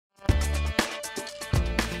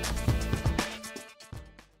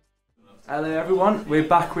Hello everyone, we're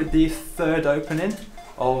back with the third opening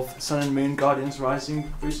of Sun and Moon Guardians Rising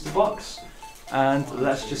booster box, and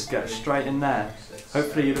let's just get straight in there.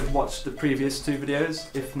 Hopefully you'd have watched the previous two videos,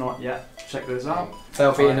 if not yet, check those out.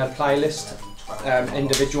 They'll be in a playlist,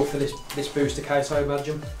 individual for this booster case, I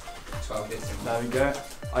imagine. 12 hits. There we go.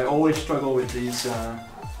 I always struggle with these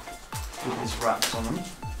wraps on them.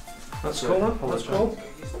 That's cool, man. That's cool.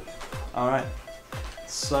 Alright,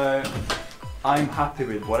 so I'm happy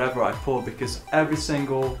with whatever I pull because every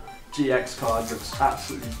single GX card looks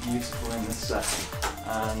absolutely beautiful in this set,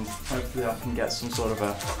 and hopefully I can get some sort of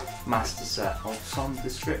a master set of some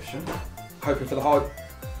description. Hoping for the hype.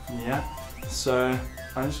 Yeah, so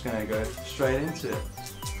I'm just going to go straight into it.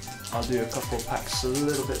 I'll do a couple of packs a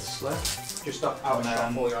little bit slow. Just out of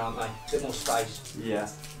shot for you, aren't they? A bit more space. Yeah,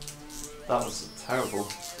 that was a terrible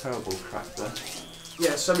crack there.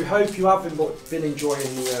 Yeah, so we hope you have been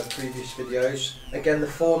enjoying the previous videos. Again, the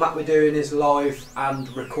format we're doing is live and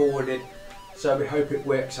recorded, so we hope it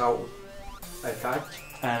works out okay.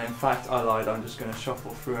 And in fact, I lied, I'm just going to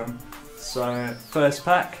shuffle through them. So, first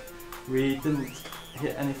pack, we didn't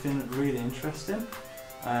hit anything really interesting,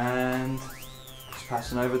 and just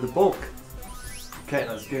passing over the bulk. Okay,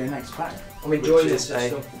 let's go next pack. I'm enjoying which this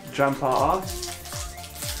is a Jumper R.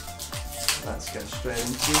 Let's get straight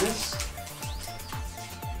into this.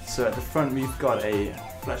 So at the front we've got a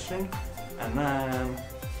Fleshling, and then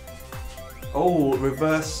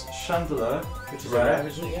reverse Chandelier, which is rare,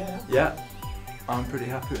 isn't it? Yeah, I'm pretty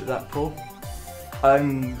happy with that pull.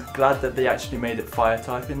 I'm glad that they actually made it Fire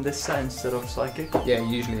type in this set instead of Psychic. Yeah,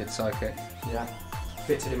 usually it's Psychic. Yeah.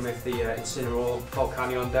 Fitted in with the Incineroar,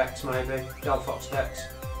 Volcanion decks maybe, Delphox decks.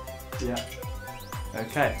 Yeah.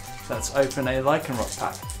 Okay, let's open a Lycanroc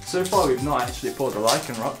pack. So far we've not actually pulled a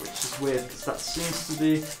Lycanroc, which is weird because that seems to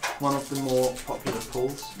be one of the more popular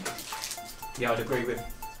pulls. Yeah, I'd agree with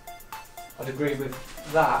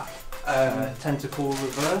that. Tentacle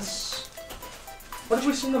reverse. What have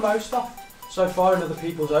we seen the most of so far in other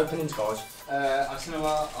people's openings, guys? I've seen a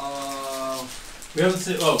lot of... We haven't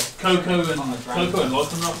seen, well, Coco and Lycanroc.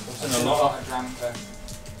 I've seen a lot of Dramper.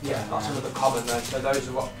 Yeah, that's another common then, so those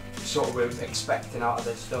are what sort of we're expecting out of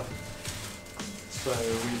this stuff. So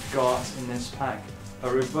we've got in this pack a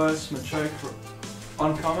reverse Machoke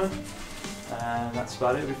uncommon, and that's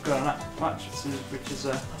about it. We've got an match, which is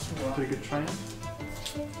a pretty good trainer.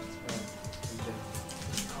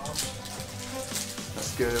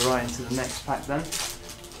 Let's go right into the next pack then.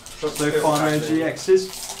 So far no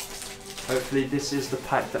GXs. Hopefully this is the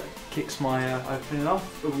pack that kicks my opening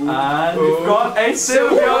off. Ooh. And we've got a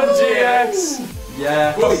Sylveon GX!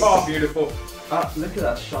 Yeah. Oh, beautiful. Look at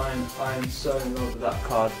that shine. I am so in love with that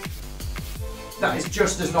card. That is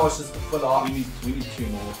just as nice as the full art. We need two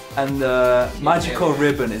more. And the Magical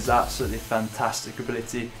Ribbon is absolutely fantastic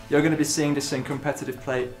ability. You're going to be seeing this in competitive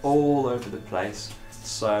play all over the place.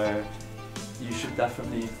 So you should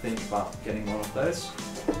definitely think about getting one of those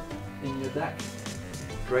in your deck.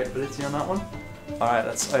 Great ability on that one. Alright,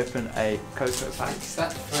 let's open a Coco pack. It's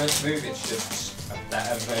that first move, it's just a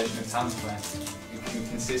better version of Tamperplane. You can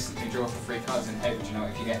consistently draw for 3 cards in head, you know,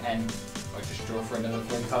 if you get N, or just draw for another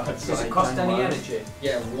 3 cards. Does it cost any energy?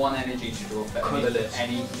 Yeah, 1 energy to draw for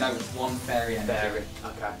it's 1 fairy energy. Fairy,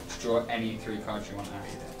 okay. To draw any 3 cards you want out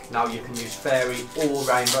of your deck. Now you can use fairy or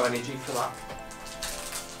rainbow energy for that.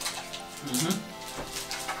 Let's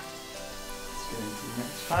go into the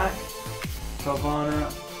next pack.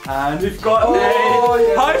 Carvana. And we've got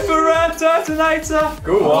a Hyper Rare Turtonator!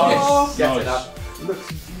 Go on! Oh, get it up.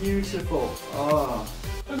 Looks beautiful. Oh.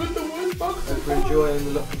 I got the worst box. Hope you're enjoying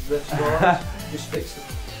the look of this one. Just fix it.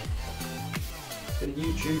 A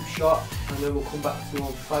YouTube shot, and then we'll come back to you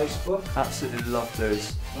on Facebook. Absolutely love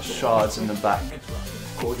those shards in the back.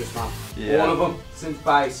 Gorgeous, man. Yeah. All of them since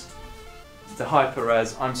base. The Hyper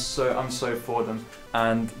Rares, I'm so for them.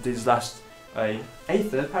 And these last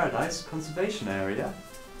Aether Paradise Conservation Area.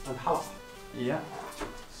 And how? Yeah.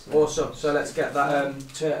 Awesome. So let's get that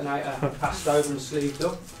Turtonator passed over and sleeved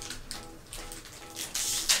up.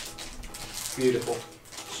 Beautiful.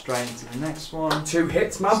 Straight into the next one. 2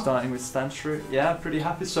 hits, man. Starting with Stanshrew. Yeah, pretty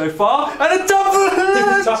happy so far. And a double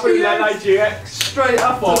GX. Straight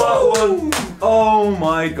after that one. Oh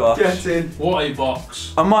my gosh. Get in. What a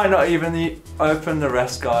box. I might not even open the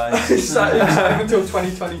rest, guys. It's until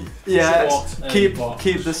 2020. Yeah, keep box.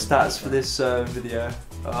 the stats for this video.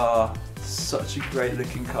 Such a great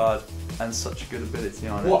looking card and such a good ability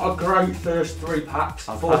on it. What a great first 3 packs.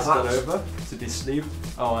 I'll 4 pass packs. that over to be sleeved.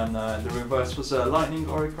 Oh, and the reverse was a Lightning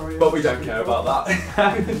Oricorio. But we don't care about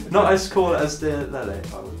that. Not as cool as the Lele.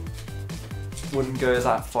 I wouldn't go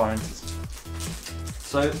that far into.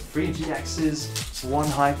 So 3 GXs, 1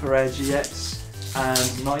 Hyper Rare GX,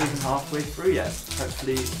 and not even halfway through yet.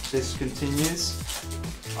 Hopefully this continues.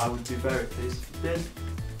 I would be very pleased if it did.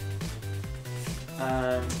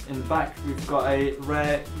 And in the back we've got a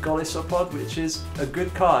rare Golisopod, which is a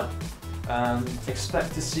good card.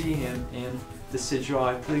 Expect to see him in the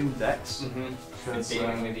Decidueye Plume decks.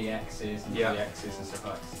 Dealing with the X's and the X's and stuff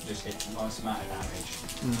like that, just get a nice amount of damage.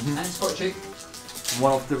 And it's quite cheap.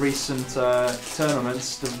 One of the recent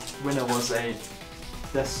tournaments, the winner was a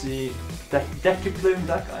Decuplume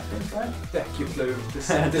deck, I think, right? Decuplume.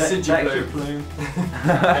 Decuplume.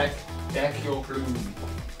 Deck your plume.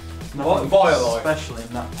 What? Violite? Special in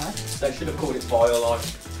that pack. They should have called it Violite.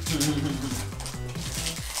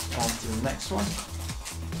 On to the next one.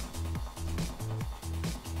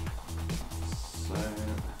 So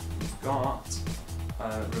we've got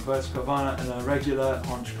a reverse Carvana and a regular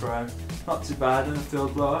Honchkrow. Not too bad in a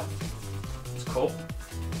field blower. It's cool.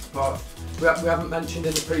 But we haven't mentioned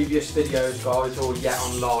in the previous videos, guys, or yet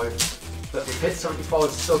on live, that we've hit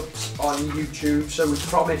 75 subs on YouTube, so we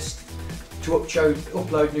promised to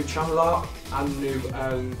upload new channel art and new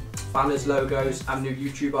banners, logos, and new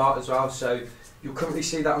YouTube art as well. So you'll currently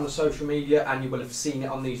see that on the social media, and you will have seen it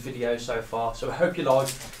on these videos so far. So I hope you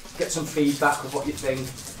like, get some feedback of what you think,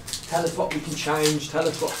 tell us what we can change, tell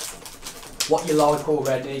us what you like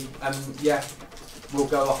already, and yeah, we'll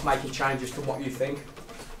go off making changes to what you think.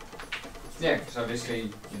 Yeah, because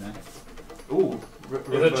obviously, you know. Ooh,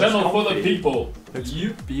 it's a channel for the people. Looks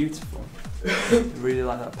beautiful. Really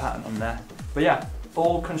like that pattern on there. But yeah,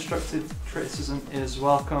 all constructive criticism is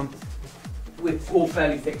welcome. We're all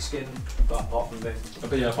fairly thick-skinned, but apart from me.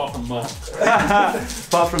 But yeah, apart from Mark.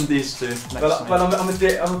 Apart from these two. But I'm a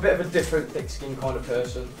bit of a different thick-skinned kind of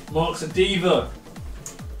person. Mark's a diva.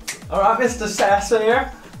 Alright, Mr. Sass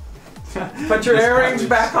here. Put your earrings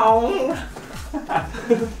back on.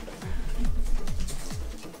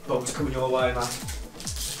 Bugs coming your way, man.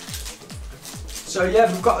 So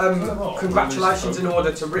yeah, we've got congratulations in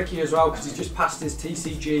order to Ricky as well, because he's just passed his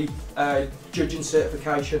TCG judging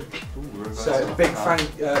certification. Ooh, so a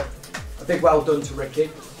big well done to Ricky.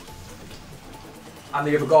 And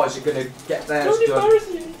the other guys are going to get theirs done.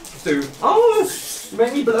 Oh, you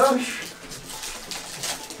made me blush.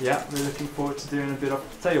 Yeah, we're looking forward to doing a bit of.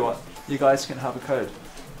 Tell you what, you guys can have a code.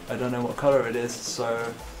 I don't know what colour it is,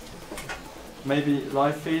 so maybe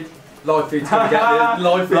live feed. Live feed's gonna get it.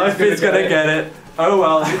 Live feed's gonna get it. Oh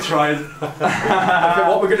well, you tried. Okay,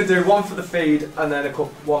 what we're gonna do, one for the feed and then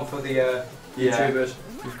one for the YouTubers.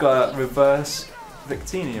 We've got a reverse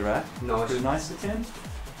Victini rare. Nice. Pretty nice looking.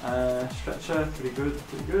 Stretcher, pretty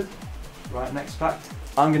good. Right, next pack.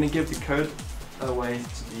 I'm gonna give the code away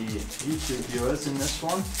to the YouTube viewers in this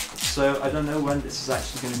one. So I don't know when this is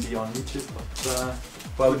actually going to be on YouTube, but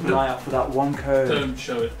well, keep an eye out for that one code. Don't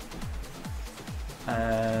show it.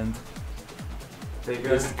 And there you go.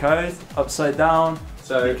 Here's the code, upside down.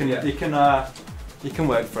 So you can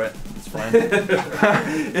work for it. It's fine.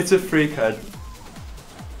 It's a free code.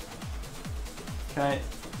 Okay,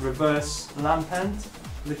 reverse Lampent,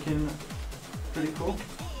 looking pretty cool.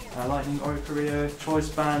 Lightning Oricorio, Choice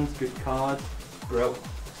Band, good card. Brill.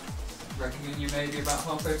 Reckoning you may be about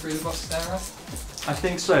halfway through the box there, Russ? I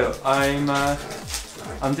think so. I'm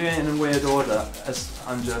doing it in a weird order, as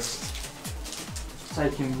I'm just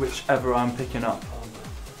taking whichever I'm picking up.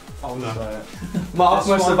 Oh no. So, Mark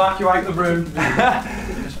must evacuate the room.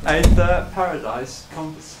 Aether Paradise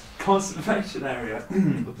Conservation Area.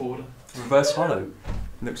 The border. Reverse Hollow.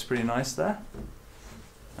 Looks pretty nice there.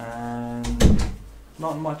 And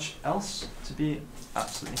not much else to be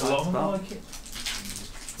absolutely hyped about. Like it.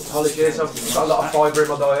 Apologies, I've got a lot of fibre in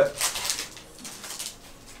my diet.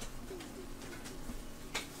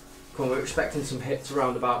 Cool, we're expecting some hits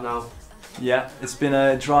around about now. Yeah, it's been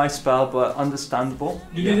a dry spell, but understandable.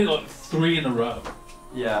 You did it like 3 in a row.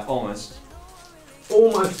 Yeah, almost.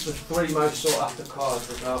 Almost the 3 most sought after cards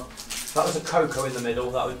as well. That was a Coco in the middle,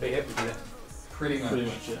 that would be it, wouldn't it? Pretty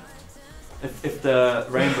much, yeah. If the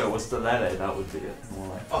rainbow was the Lele, that would be it, more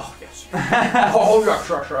like. Oh, yes. Oh, yes.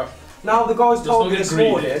 Now, the guys told me this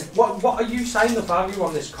morning, what are you saying the value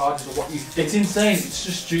on this card is, or what you think? It's insane, it's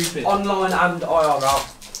just stupid. Online and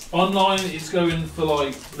IRL. Online, it's going for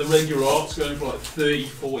like, the regular art's going for like 30,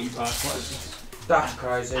 40 packs. That's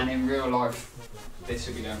crazy. And in real life, this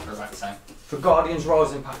would be going for about the same. For Guardians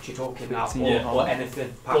Rising packs you're talking now, or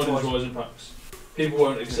anything. Guardians Rising packs. People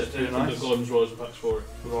won't accept anything but Guardians Rising packs for it.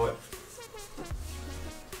 Right.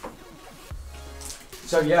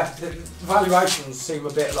 So yeah, the valuations seem a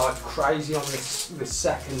bit like crazy on this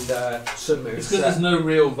second Sun Moon. It's because there's no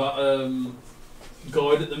real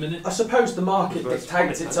guide at the minute. I suppose the market Reverse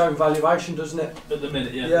dictates its own valuation, doesn't it? At the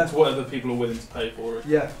minute, yeah. Yeah. It's whatever people are willing to pay for it.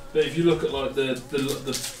 Yeah. But if you look at like the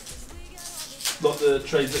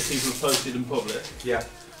trades that people have posted in public, Yeah.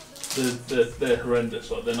 they're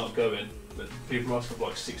horrendous. Like they're not going. But people are asking for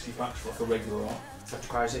like 60 packs for like a regular art. That's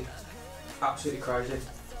crazy. Absolutely crazy.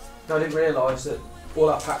 I didn't realise that all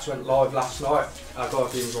our packs went live last night, our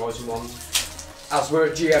Guardians Rising ones. As we're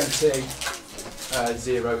at GMT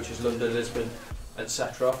 0, which is London, Lisbon,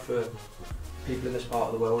 etc. for people in this part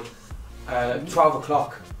of the world. 12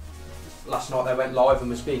 o'clock last night they went live and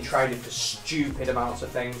was being traded for stupid amounts of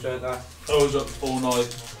things, weren't they? I was up all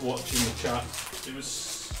night watching the chat. It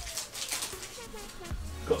was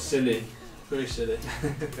got silly, very silly.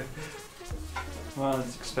 Well,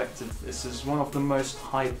 it's expected. This is one of the most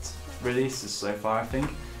hyped releases so far, I think.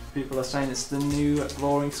 People are saying it's the new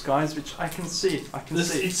Roaring Skies, which I can see.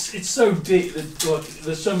 It's so deep. Like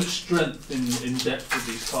there's so much strength in depth with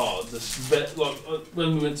these cards. Like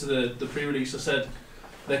when we went to the pre-release, I said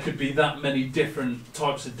there could be that many different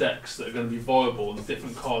types of decks that are going to be viable and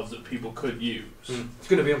different cards that people could use. It's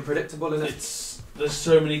going to be unpredictable, isn't it? There's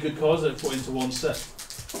so many good cards that are put into one set.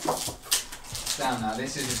 Down now,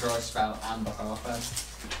 this is a dry spell and a half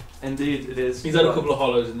edge. Indeed, it is. He's had a couple of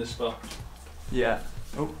hollows in this spell. Yeah.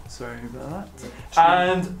 Oh, sorry about that.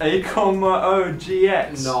 And a Combo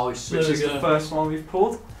GX. Nice. Which is the first one we've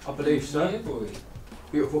pulled. I believe so. Yeah, boy.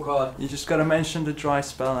 Beautiful card. You just got to mention the dry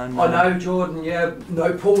spell and. I know, Jordan. Yeah,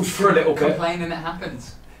 no pause for a little bit. Complain and it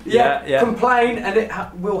happens. Yeah. Complain and it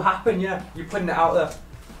will happen. Yeah, you're putting it out there.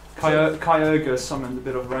 Kyogre summoned a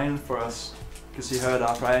bit of rain for us because he heard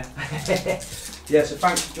our prayer. Yeah, so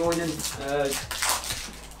thanks for joining,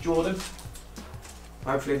 Jordan.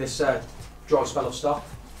 Hopefully this dry spell will stop.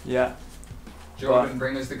 Yeah. Jordan,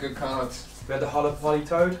 bring us the good cards. We had the Hollow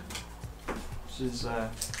Polytoad, which is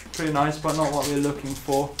pretty nice, but not what we're looking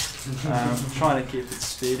for. Trying to keep it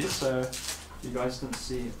speedy so you guys don't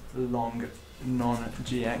see long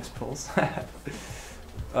non-GX pulls.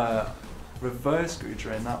 Reverse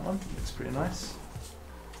Scooter in that one, looks pretty nice.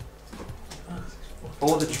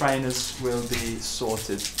 All the trainers will be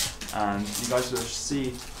sorted and you guys will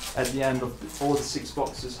see at the end of all the 6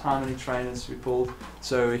 boxes how many trainers we pulled,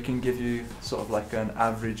 so we can give you sort of like an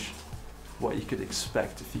average what you could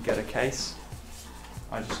expect if you get a case.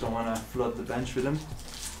 I just don't want to flood the bench with them.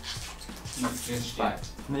 Not just yet.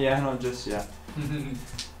 Yeah, not just yet.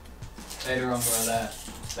 Later on we'll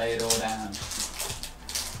lay it all down.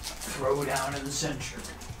 throw down in the centre.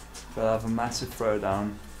 But I have a massive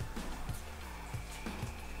throwdown.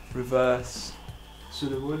 Reverse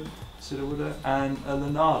Sudowoodo and a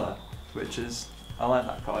Alola, which is, I like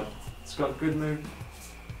that card. It's got a good move,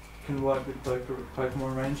 can work with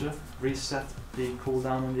Pokemon Ranger, reset the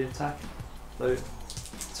cooldown on the attack. Though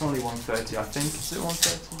it's only 130, I think. Is it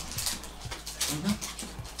 130?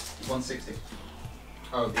 160.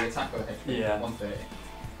 Oh, the attack or the HP? Yeah. 130.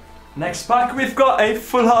 Next pack, we've got a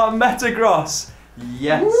full art Metagross.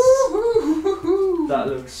 Yes. That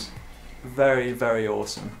looks very, very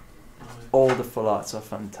awesome. All the full arts are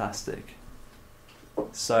fantastic.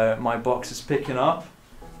 So my box is picking up,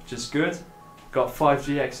 which is good. Got 5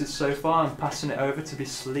 GXs so far. I'm passing it over to be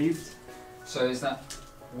sleeved. So is that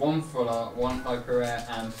 1 full art, 1 hyper rare,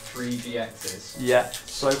 and 3 GXs? Yeah,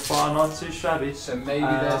 so far not too shabby. So maybe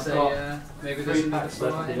there's a maybe there's 3 a packs full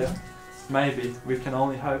left art in here. there? Maybe, we can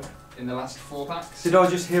only hope. In the last 4 packs? Did I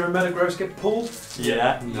just hear a Metagross get pulled?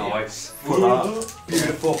 Yeah. Nice. Full art.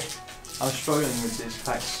 Beautiful. I'm struggling with these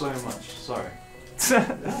packs so much, sorry.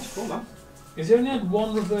 That's full, man. Has he only had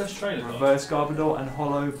 1 reverse trainer? Reverse Garbodor and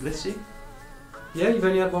Hollow Blissey. Yeah, you've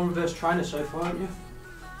only had 1 reverse trainer so far, haven't you?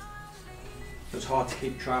 It's hard to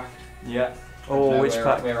keep track. Yeah. Oh, No, which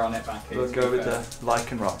pack? We're on it back here. We'll go with the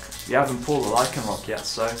Lycanroc. You haven't pulled the Lycanroc yet,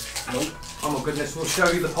 so. Nope. Oh my goodness, we'll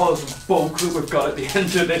show you the piles of bulk that we've got at the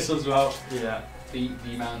end of this as well. Yeah. The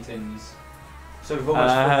mountains. So we've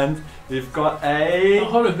almost And we've got a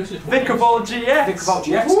Hollow Blissey. Vikavolt GX. Vikavolt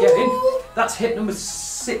GX, get in. That's hit number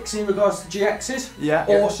 6 in regards to GXs. Yeah.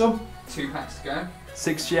 Awesome. 2 packs to go.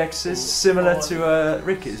 6 GXs, similar to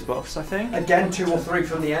Ricky's box, I think. Again, 2 or 3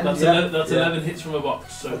 from the end. That's, yeah. that's Yeah. 11 hits from a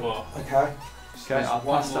box so far. Okay. Okay, There's I'll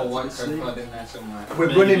one pass more that white to the code sleeve. card in there somewhere. We're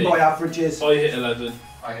Maybe. running by averages. I hit 11.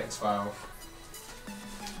 I hit 12.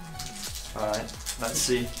 Alright, let's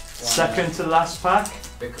see. Second to last pack.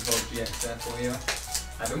 Vikavolt GX there for you.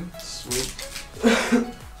 Adam. Sweet.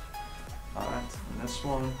 Alright, and this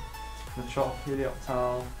one, the Chop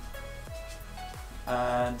Helioptile.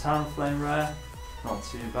 And Talonflame Rare. Not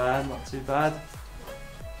too bad, not too bad.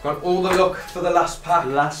 Got all the luck for the last pack.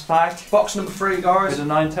 Last pack. Box number 3, guys. With a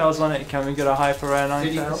Ninetales on it, can we get a Hyper Rare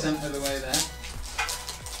Ninetales? 50% of the way there.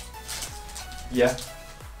 Yeah.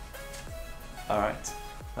 Alright.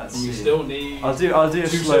 Let's And you see. still need. I'll do a 2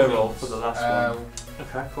 slow roll Sylveons. for the last one.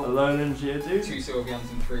 Okay, cool. Alola and Geodude. 2 Sylveons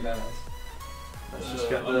and 3 Leles. Let's just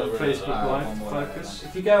get I'm the not really Facebook that. Live One more focus.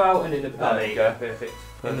 If you go out and in the There you go. perfect.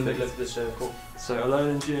 In the middle of the circle. So Alola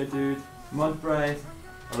and Geodude, Mudbray,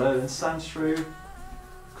 Alola and Sandshrew,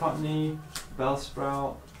 Cottony,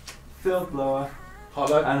 Bellsprout, Field Blower,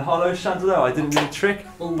 Hollow. and Hollow Chandelure. I didn't do a trick,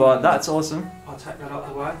 Ooh. but that's awesome. I'll take that out of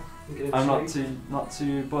the way. And get it I'm to you. not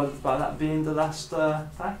too bothered about that being the last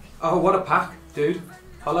pack. Oh, what a pack, dude.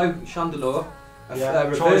 Hollow Chandelure. Yeah,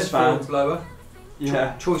 Reverse choice band. Field Blower.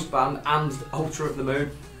 Yeah, Choice band and Ultra of the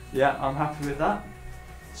Moon. yeah, I'm happy with that.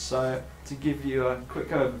 So to give you a quick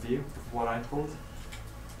overview of what I pulled,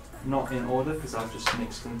 not in order because I've just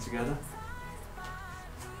mixed them together.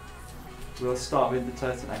 We'll start with the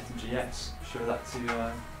Turtonator GX. Show that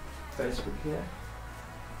to Facebook here.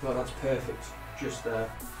 Well, that's perfect. Just there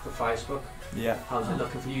for Facebook. Yeah. How's it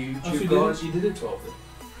looking for you, Oh, so YouTube guys? you did it 12 then?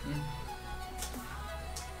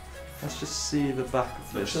 Let's just see the back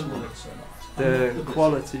of this Looks one. so nice. The Look at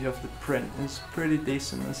quality of the print is pretty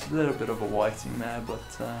decent. There's a little bit of a whiting there, but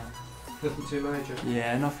Nothing too major.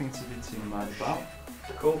 yeah, nothing to be too mad about.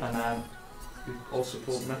 Cool. And then we've also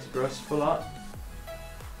pulled Metagross full art.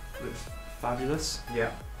 Looks fabulous.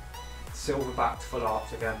 Yeah. Silver backed full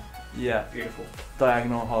art again. Yeah, Beautiful.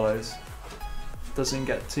 diagonal hollows. Doesn't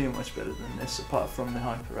get too much better than this apart from the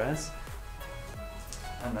hyper rares.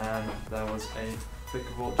 And then there was a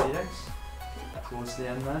Pokeball GX towards the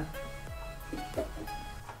end there.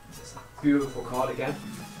 Beautiful card again.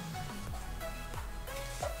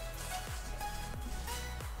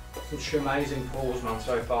 Such amazing pulls, man,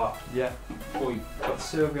 so far. Yeah, Boy. got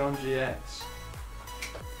Sylveon GX.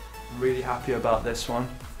 Really happy about this one.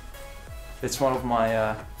 It's one of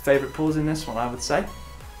my favourite pulls in this one, I would say.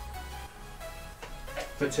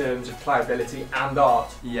 For terms of playability and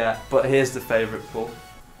art. Yeah, but here's the favourite pull.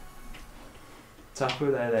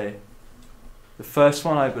 Tapu Lele. The first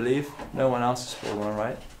one, I believe. No one else has pulled one,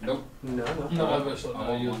 right? Nope. No, no. No, I was like, I no,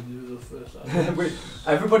 want you one. were the first.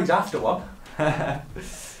 Everybody's after one.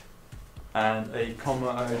 And a Comma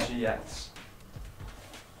OGX.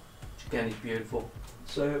 Again, it's beautiful.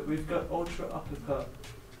 So we've got Ultra Uppercut,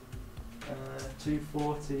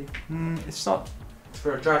 240. It's not, It's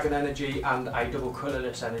for a Dragon Energy and a double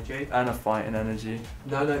colourless energy. and a Fighting Energy.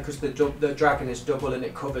 No, because the Dragon is double and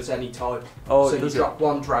it covers any type. Oh, so it you does it? drop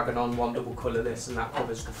one Dragon on, one double colourless, and that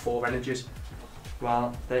covers the 4 energies.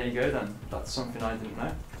 Well, there you go then. That's something I didn't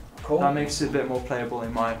know. Cool. That makes it a bit more playable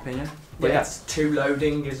in my opinion. But Yeah, yeah, it's 2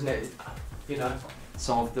 loading, isn't it? You know.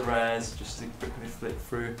 some of the rares just to quickly flip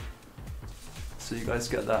through. So you guys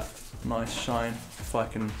get that nice shine. If I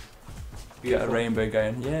can get a Beautiful. rainbow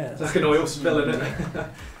going. Yeah. It's like an oil spill in it.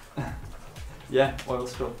 Yeah, oil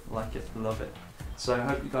spill, like it, love it. So I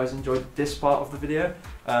hope you guys enjoyed this part of the video.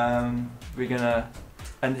 We're gonna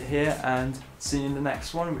end it here and see you in the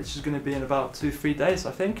next one, which is gonna be in about 2-3 days,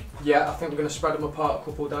 I think. Yeah, I think we're going to spread them apart a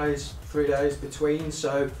couple of days, 3 days between.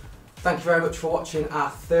 So thank you very much for watching our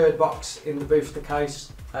 3rd box in the booster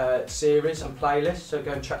case series and playlist. So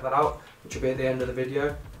go and check that out, which will be at the end of the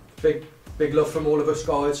video. Big love from all of us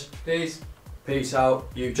guys. Peace. Peace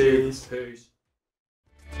out, YouTube. Peace. Peace.